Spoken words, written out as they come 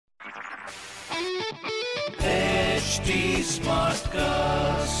HT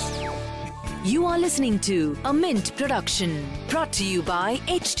Smartcast. You are listening to a Mint production brought to you by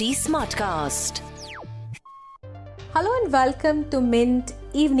HT Smartcast. Hello and welcome to Mint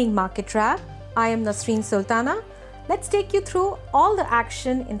Evening Market Wrap. I am Nasreen Sultana. Let's take you through all the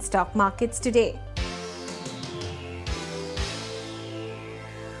action in stock markets today.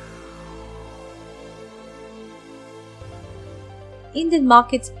 Indian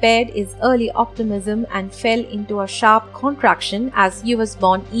markets paired its early optimism and fell into a sharp contraction as US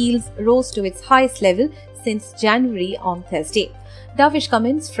bond yields rose to its highest level since January on Thursday. Dovish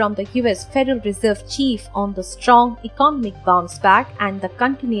comments from the US Federal Reserve chief on the strong economic bounce back and the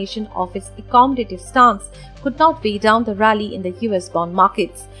continuation of its accommodative stance could not weigh down the rally in the US bond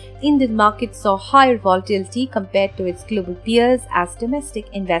markets. Indian markets saw higher volatility compared to its global peers as domestic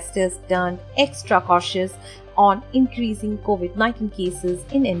investors turned extra cautious on increasing COVID-19 cases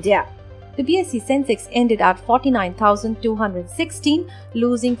in India. The BSE Sensex ended at 49,216,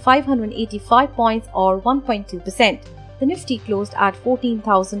 losing 585 points or 1.2%. The Nifty closed at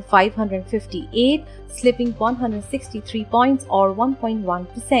 14,558, slipping 163 points or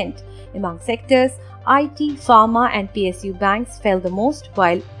 1.1%. Among sectors, IT, Pharma and PSU banks fell the most,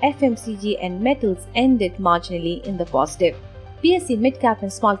 while FMCG and metals ended marginally in the positive. BSE mid-cap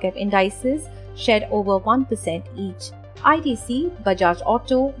and small-cap indices shed over 1% each. ITC, Bajaj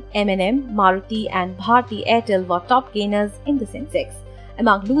Auto, M&M, Maruti and Bharti Airtel were top gainers in the Sensex.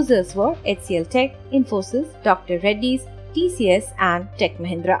 Among losers were HCL Tech, Infosys, Dr. Reddy's, TCS and Tech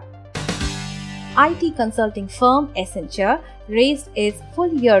Mahindra. IT consulting firm Accenture raised its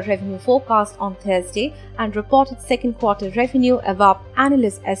full-year revenue forecast on Thursday and reported second quarter revenue above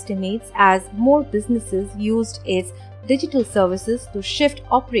analyst estimates as more businesses used its digital services to shift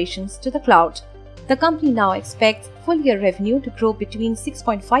operations to the cloud. The company now expects full-year revenue to grow between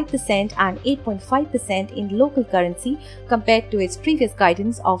 6.5% and 8.5% in local currency compared to its previous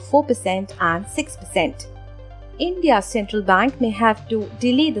guidance of 4% and 6%. India's central bank may have to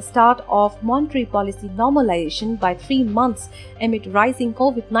delay the start of monetary policy normalization by 3 months amid rising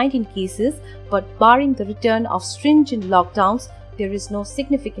COVID-19 cases, but barring the return of stringent lockdowns, there is no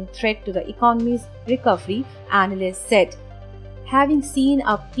significant threat to the economy's recovery, analysts said. Having seen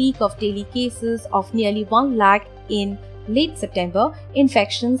a peak of daily cases of nearly 1 lakh in late September,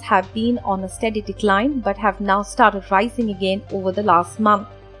 infections have been on a steady decline but have now started rising again over the last month.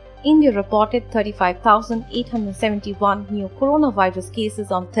 India reported 35,871 new coronavirus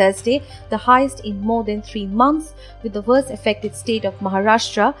cases on Thursday, the highest in more than 3 months, with the worst affected state of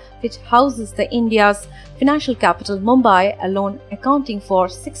Maharashtra, which houses the India's financial capital Mumbai, alone accounting for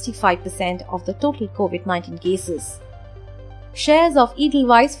 65% of the total COVID-19 cases. Shares of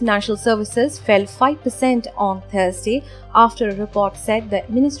Edelweiss Financial Services fell 5% on Thursday after a report said the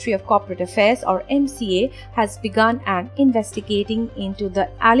Ministry of Corporate Affairs or MCA has begun an investigating into the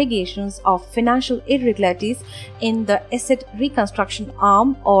allegations of financial irregularities in the Asset Reconstruction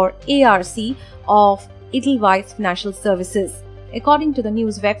Arm or ARC of Edelweiss Financial Services. According to the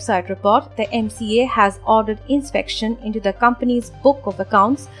news website report, the MCA has ordered inspection into the company's book of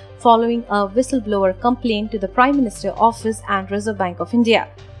accounts following a whistleblower complaint to the Prime Minister Office and Reserve Bank of India.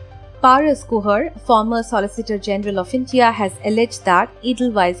 Paras Kuhar, former Solicitor General of India, has alleged that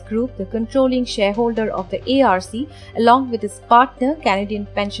Edelweiss Group, the controlling shareholder of the ARC, along with its partner Canadian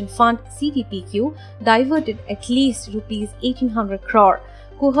pension fund CDPQ, diverted at least Rs 1,800 crore.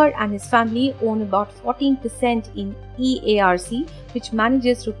 Kuhar and his family own about 14% in EARC, which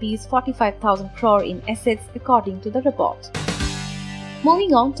manages Rs 45,000 crore in assets, according to the report.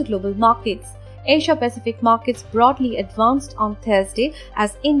 Moving on to global markets. Asia-Pacific markets broadly advanced on Thursday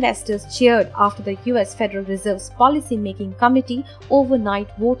as investors cheered after the US Federal Reserve's policy-making committee overnight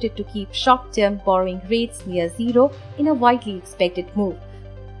voted to keep short-term borrowing rates near zero in a widely expected move.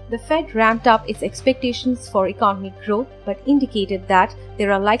 The Fed ramped up its expectations for economic growth but indicated that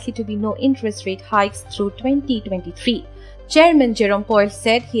there are likely to be no interest rate hikes through 2023. Chairman Jerome Powell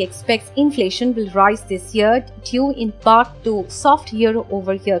said he expects inflation will rise this year due in part to soft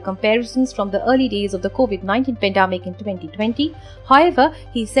year-over-year comparisons from the early days of the COVID-19 pandemic in 2020. However,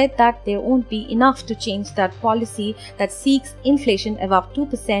 he said that there won't be enough to change that policy that seeks inflation above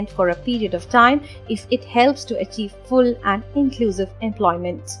 2% for a period of time if it helps to achieve full and inclusive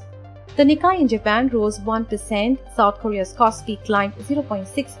employment. The Nikkei in Japan rose 1%, South Korea's Kospi climbed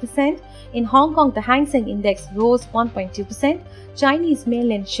 0.6%, in Hong Kong the Hang Seng Index rose 1.2%, Chinese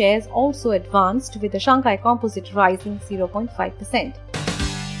mainland shares also advanced with the Shanghai Composite rising 0.5%.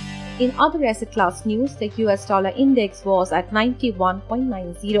 In other asset class news, the US dollar index was at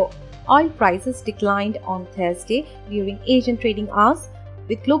 91.90. Oil prices declined on Thursday during Asian trading hours.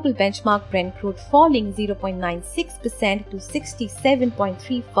 with global benchmark Brent crude falling 0.96% to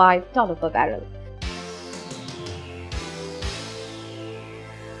 $67.35 per barrel.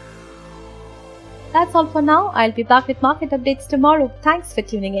 That's all for now. I'll be back with market updates tomorrow. Thanks for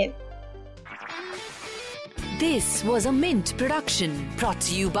tuning in. This was a Mint production brought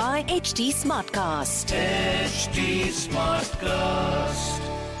to you by HT Smartcast. HT Smartcast.